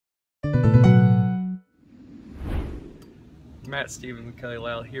Matt Stevens and Kelly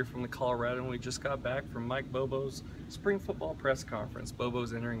Lyell here from the Coloradoan. We just got back from Mike Bobo's spring football press conference.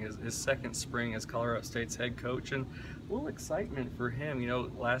 Bobo's entering his second spring as Colorado State's head coach, and a little excitement for him. You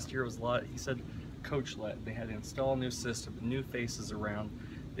know, last year was a lot, he said, coach-led. They had to install a new system, new faces around.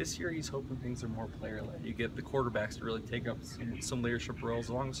 This year he's hoping things are more player-led. You get the quarterbacks to really take up some leadership roles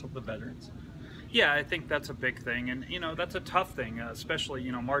along with some of the veterans. Yeah, I think that's a big thing, and you know, that's a tough thing, especially,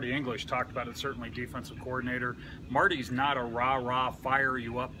 you know, Marty English talked about it, certainly defensive coordinator. Marty's not a rah-rah, fire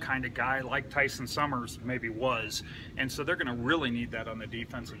you up kind of guy like Tyson Summers maybe was, and so they're going to really need that on the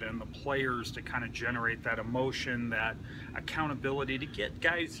defensive end, the players to kind of generate that emotion, that accountability, to get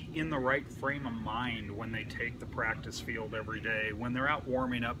guys in the right frame of mind when they take the practice field every day, when they're out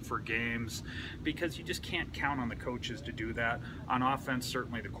warming up for games, because you just can't count on the coaches to do that. On offense,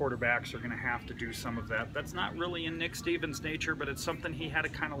 certainly the quarterbacks are going to have to do some of that. That's not really in Nick Stevens' nature, but it's something he had to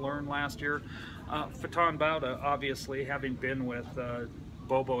kind of learn last year. Faton Bauta, obviously, having been with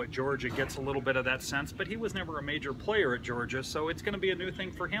Bobo at Georgia, gets a little bit of that sense, but he was never a major player at Georgia, so it's going to be a new thing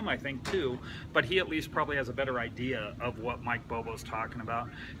for him, I think, too. But he at least probably has a better idea of what Mike Bobo's talking about.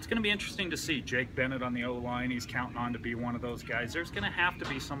 It's going to be interesting to see Jake Bennett on the O-line. He's counting on to be one of those guys. There's going to have to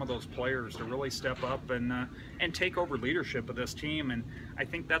be some of those players to really step up and take over leadership of this team, and I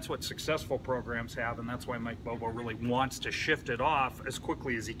think that's what successful programs have, and that's why Mike Bobo really wants to shift it off as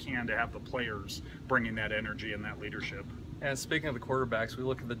quickly as he can to have the players bringing that energy and that leadership. And speaking of the quarterbacks, we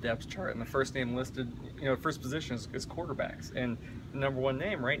look at the depth chart, and the first name listed, you know, first position is quarterbacks. And the number one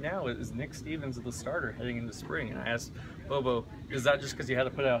name right now is Nick Stevens, the starter heading into spring. And I asked Bobo, is that just because you had to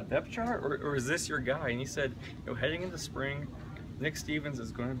put out a depth chart, or is this your guy? And he said, you know, heading into spring, Nick Stevens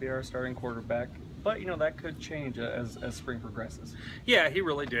is going to be our starting quarterback. But, you know, that could change as spring progresses. Yeah, he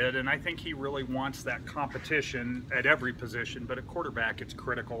really did, and I think he really wants that competition at every position, but at quarterback it's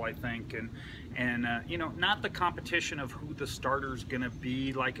critical, I think, and you know, not the competition of who the starter's going to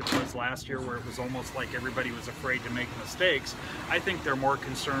be like it was last year, where it was almost like everybody was afraid to make mistakes. I think they're more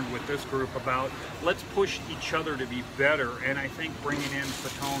concerned with this group about let's push each other to be better, and I think bringing in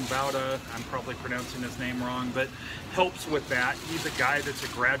Faton Bauta, I'm probably pronouncing his name wrong, but helps with that. He's a guy that's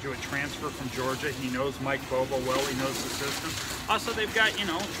a graduate transfer from Georgia. He knows Mike Bobo well. He knows the system. Also, they've got, you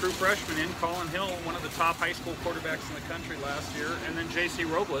know, true freshman in Colin Hill, one of the top high school quarterbacks in the country last year, and then J.C.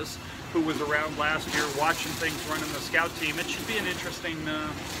 Robles, who was around last year watching things running the scout team. It should be an interesting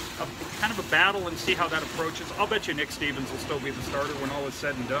kind of a battle and see how that approaches. I'll bet you Nick Stevens will still be the starter when all is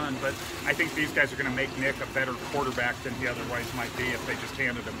said and done, but I think these guys are going to make Nick a better quarterback than he otherwise might be if they just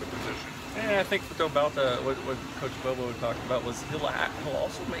handed him the position. And I think about what Coach Bobo talked about was he'll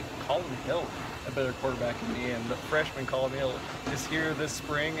also make Colin Hill a better quarterback in the end. The freshman Colin Hill is here this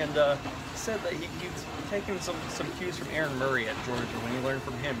spring, and said that he's taken some cues from Aaron Murray at Georgia when he learned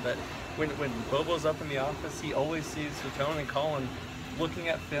from him. That when Bobo's up in the office, he always sees Faton and Colin looking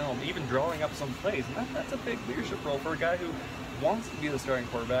at film, even drawing up some plays, and that's a big leadership role for a guy who wants to be the starting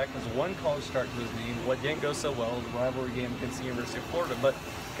quarterback, has one college start to his name, what didn't go so well, the rivalry game against the University of Florida, but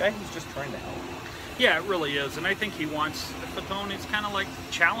a guy who's just trying to help. Yeah, it really is, and I think he wants Faton. It's kind of like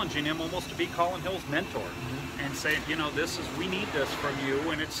challenging him almost to be Colin Hill's mentor, and saying, you know, we need this from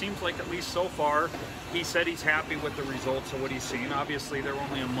you. And it seems like, at least so far, he said he's happy with the results of what he's seen. Obviously, they're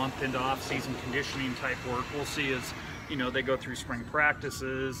only a month into off-season conditioning type work. We'll see as, you know, they go through spring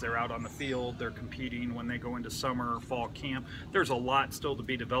practices, they're out on the field, they're competing when they go into summer, fall camp. There's a lot still to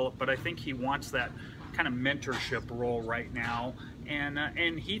be developed, but I think he wants that kind of mentorship role right now,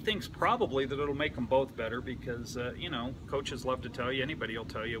 and he thinks probably that it'll make them both better, because you know, coaches love to tell you, anybody will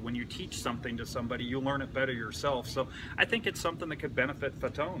tell you, when you teach something to somebody, you learn it better yourself. So I think it's something that could benefit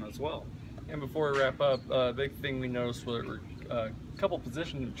Faton as well. And before we wrap up, a big thing we noticed were a couple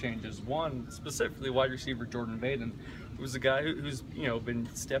position changes. One, specifically wide receiver Jordan Vaden, who's a guy who's, you know, been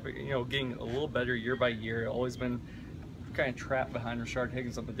getting a little better year by year, always been kind of trapped behind Rashard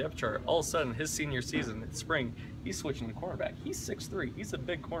Higgins on the depth chart. All of a sudden, his senior season in spring, he's switching to cornerback. He's 6'3". He's a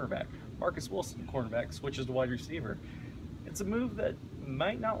big cornerback. Marcus Wilson, cornerback, switches to wide receiver. It's a move that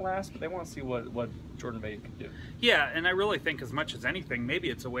might not last, but they want to see what Jordan Vaden can do. Yeah, and I really think, as much as anything, maybe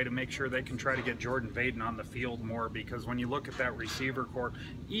it's a way to make sure they can try to get Jordan Vaden on the field more, because when you look at that receiver corps,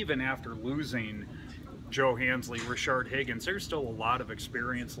 even after losing Joe Hansley, Rashard Higgins, there's still a lot of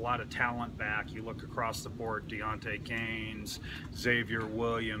experience, a lot of talent back. You look across the board, Deontay Gaines, Xavier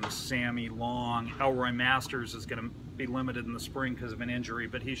Williams, Sammy Long, Elroy Masters is going to be limited in the spring because of an injury,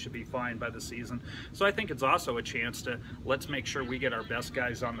 but he should be fine by the season. So I think it's also a chance to let's make sure we get our best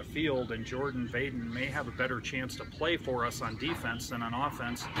guys on the field, and Jordan Vaden may have a better chance to play for us on defense than on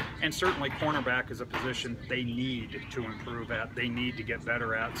offense. And certainly cornerback is a position they need to improve at, they need to get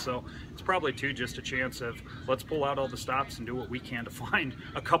better at. So it's probably too just a chance of let's pull out all the stops and do what we can to find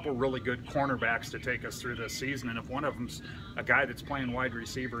a couple really good cornerbacks to take us through this season. And if one of them's a guy that's playing wide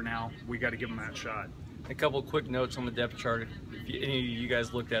receiver now, we got to give him that shot. A couple quick notes on the depth chart. If any of you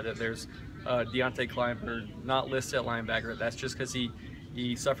guys looked at it, there's Deontay Kleinberg not listed at linebacker. That's just because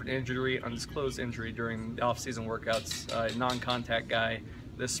he suffered an injury, undisclosed injury during the off-season workouts. Non-contact guy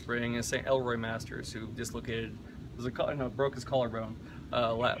this spring is St. Elroy Masters, who dislocated, broke his collarbone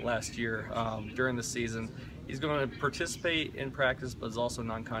last year during the season. He's going to participate in practice, but is also a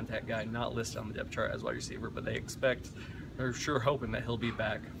non-contact guy, not listed on the depth chart as wide receiver, but they expect, they're sure hoping that he'll be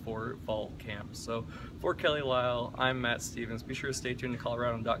back for fall camp. So for Kelly Lyell, I'm Matt Stevens. Be sure to stay tuned to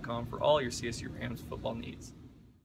Coloradoan.com for all your CSU Rams football needs.